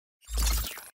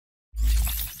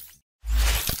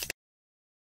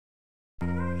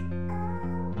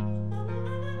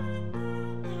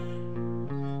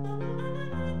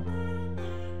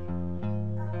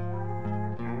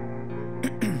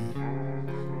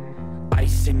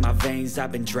ice in my veins,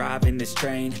 I've been driving this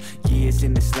train. Years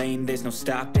in this lane, there's no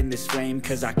stopping this flame.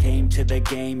 Cause I came to the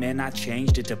game and I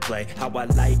changed it to play how I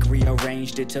like,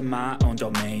 rearranged it to my own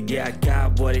domain. Yeah, I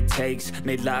got what it takes,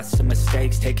 made lots of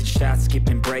mistakes, taking shots,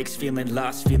 skipping breaks, feeling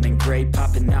lost, feeling great,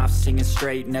 popping off, singing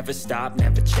straight, never stopped,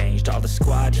 never changed. All the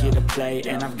squad here to play,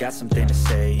 and I've got something to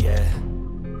say, yeah.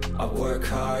 I work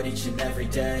hard each and every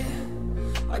day,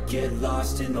 I get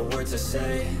lost in the words I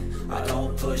say. I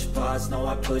don't push pause, no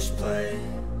I push play.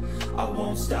 I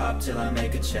won't stop till I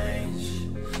make a change.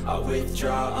 I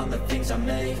withdraw on the things I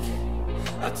make.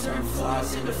 I turn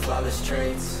flaws into flawless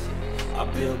traits. I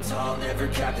build tall, never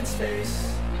capped in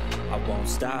space. I won't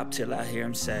stop till I hear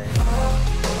him say, oh,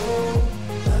 oh,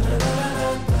 la, la, la,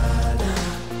 la, la.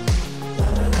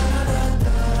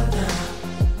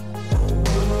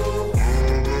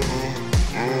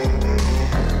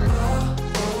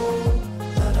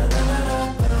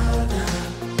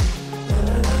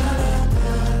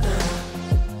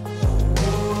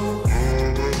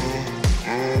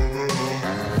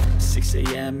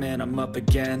 And I'm up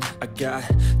again. I got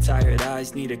tired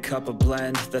eyes, need a cup of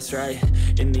blend. That's right,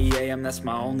 in the AM, that's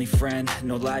my only friend.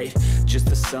 No light, just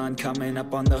the sun coming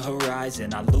up on the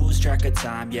horizon. I lose track of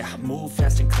time, yeah, I move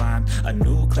fast and climb a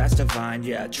new class divine,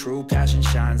 yeah, true passion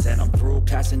shines. And I'm through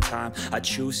passing time, I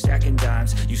choose stacking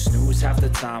dimes. You snooze half the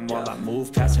time while I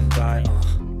move passing by.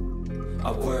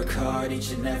 I work hard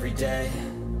each and every day,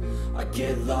 I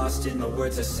get lost in the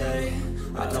words I say.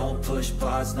 I don't push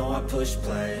pause, no I push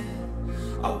play.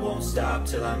 I won't stop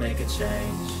till I make a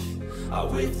change. I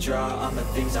withdraw on the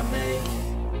things I make.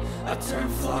 I turn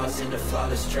flaws into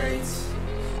flawless traits.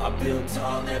 I build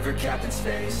tall, never capped in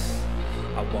space.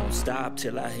 I won't stop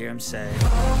till I hear him say,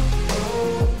 oh,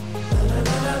 oh, la,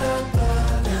 la, la, la,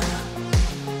 la, la.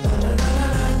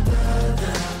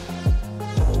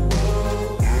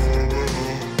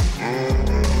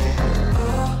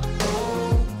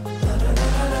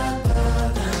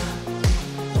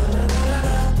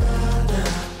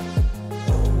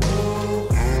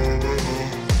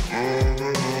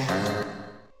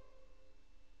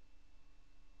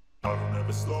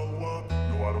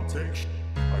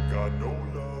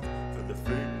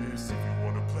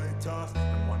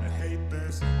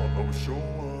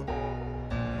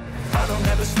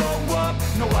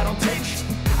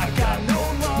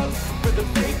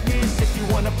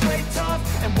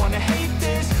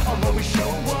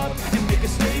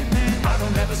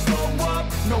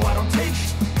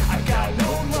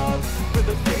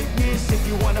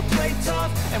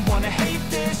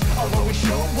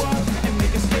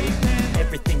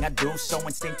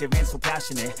 And so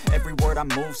passionate, every word I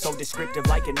move so descriptive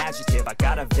like an adjective. I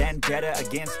got a vendetta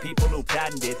against people who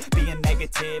patented being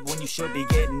negative when you should be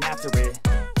getting after it.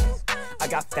 I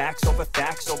got facts over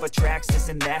tracks, this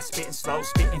and that, spitting slow,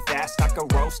 spitting fast. I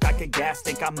could roast, I could gas,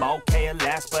 think I'm okay at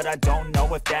last, but I don't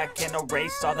know if that can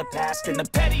erase all the past. And the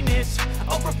pettiness,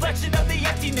 a reflection of the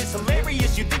emptiness.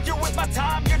 Hilarious, you think you're worth my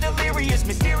time, you're delirious.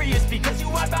 Mysterious, because you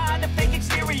hide behind a fake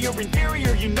exterior.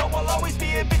 Inferior, you know I'll always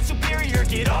be a bit superior.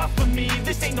 Get off of me,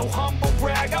 this ain't no humble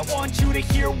brag. I want you to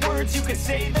hear words, you can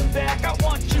say them back. I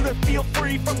want you to feel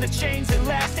free from the chains that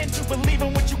last, and to believe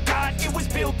in what you got, it was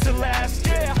built to last,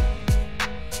 yeah.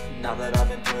 Now that I've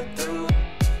been put through,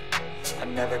 I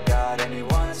never got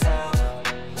anyone's help.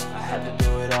 I had to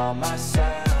do it all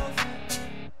myself.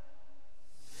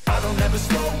 I don't ever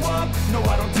slow up, no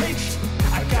I don't take sh**.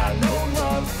 I got no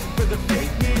love for the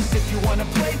fakeness. If you wanna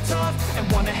play tough and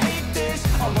wanna hate this,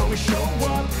 I'll always show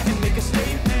up and make a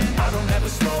statement. I don't ever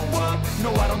slow up,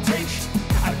 no I don't take sh**.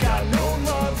 I got no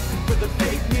love for the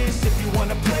fakeness. If you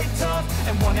wanna play tough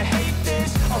and wanna hate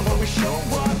this, I'll always show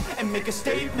up and make a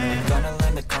statement. Gonna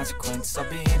learn the consequence of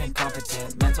being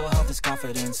incompetent. Mental health is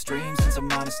confidence, dreams and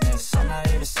some honestness. I'm not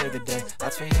here to save the day,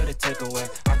 that's for you to take away.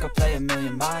 I could play a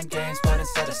million mind games, but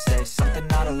instead I say something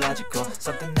not illogical,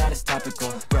 something that is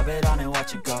topical. Rub it on and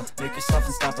watch it go, make yourself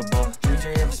unstoppable. Dreams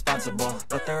are irresponsible,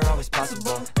 but they're always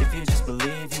possible. If you just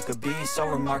believe, you could be so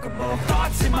remarkable.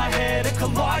 Thoughts in my head, a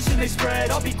collage and they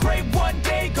spread. I'll be great one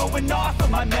day, going off of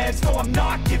my meds. No, I'm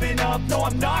not giving up, no,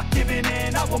 I'm not giving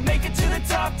in. I will make it to the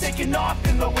top, taking off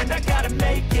in the wind. I gotta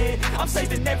make it, I'm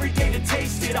saving every day to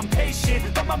taste it. I'm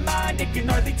patient, but my mind, it can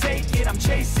hardly take it. I'm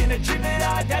chasing a dream that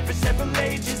I've had for several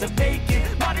ages. A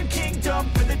vacant, modern kingdom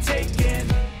for the taking.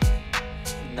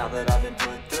 Now that I've been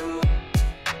put through,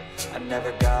 I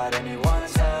never got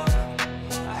anyone's help.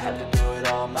 I had to do it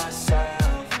all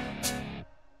myself.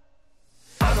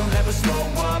 I don't ever slow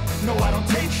up, no I don't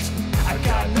take sh**. I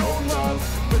got no love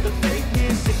for the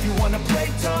fakeness. If you wanna play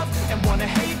tough and wanna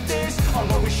hate this,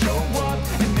 I'll always show up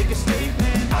and make a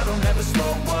statement. I don't ever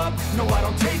slow up, no I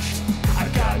don't take sh**. I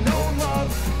got no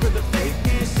love for the fakeness.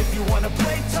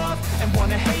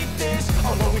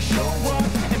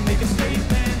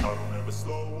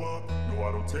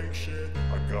 take shit.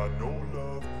 I got no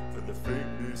love for the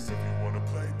fakeness. If you wanna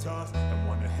play tough and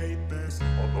wanna hate this,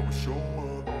 I'll always show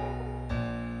up.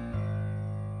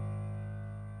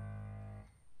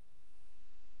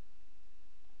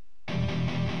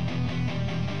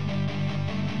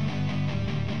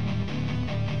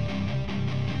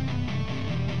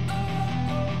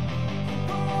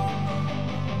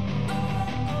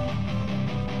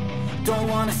 Don't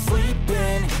wanna sleep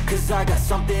in, cause I got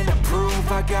something to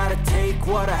prove. I gotta take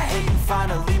what I hate and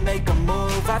finally make a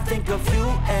move. I think of you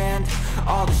and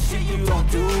all the shit you don't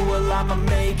do. Well, I'ma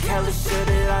make hella sure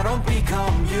that I don't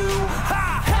become you.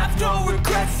 I have no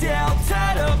regrets, yeah, I'll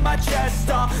tie up my chest.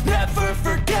 I'll never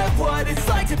forget what it's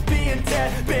like to be in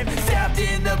debt. Been stabbed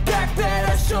in the back bed,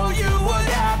 I'll show you what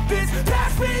happens.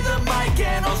 Pass me the mic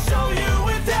and I'll show you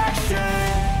with action.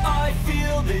 I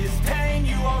feel this pain,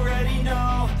 you already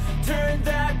know. Turn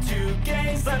that to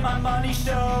gains, let my money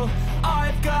show.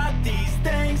 I've got these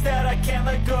things that I can't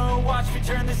let go. Watch me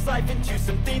turn this life into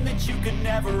something that you could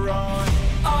never own.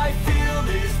 I feel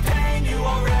this pain, you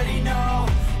already know.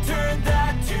 Turn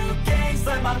that to gains,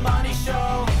 let my money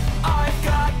show. I've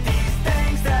got these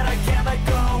things that I can't let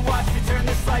go. Watch me turn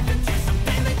this life into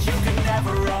something that you could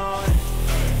never own.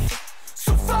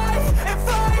 So fight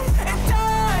and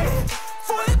die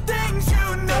for the things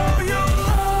you know you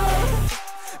love.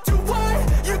 Do what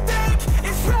you think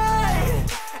is right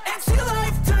and see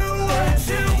life do what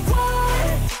you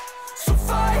want. So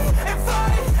fight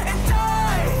and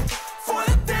die for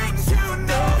the things you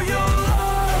know you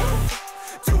love.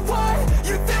 Do what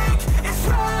you think is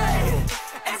right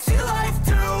and see life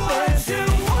do what you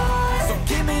want. So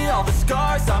give me all the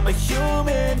scars, I'm a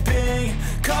human being.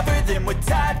 Cover them with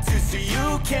tattoos so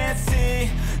you can't see.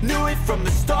 Knew it from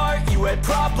the start, you had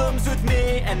problems with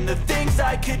me and the things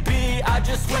I could be, I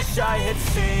just wish I had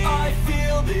seen. I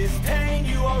feel this pain,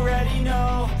 you already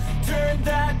know. Turn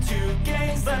that to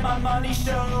gains, let my money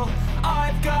show.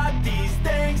 I've got these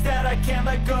things that I can't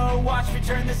let go. Watch me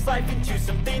turn this life into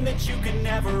something that you could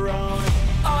never own.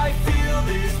 I feel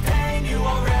this pain, you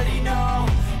already know.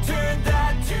 Turn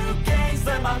that to gains,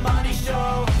 let my money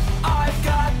show.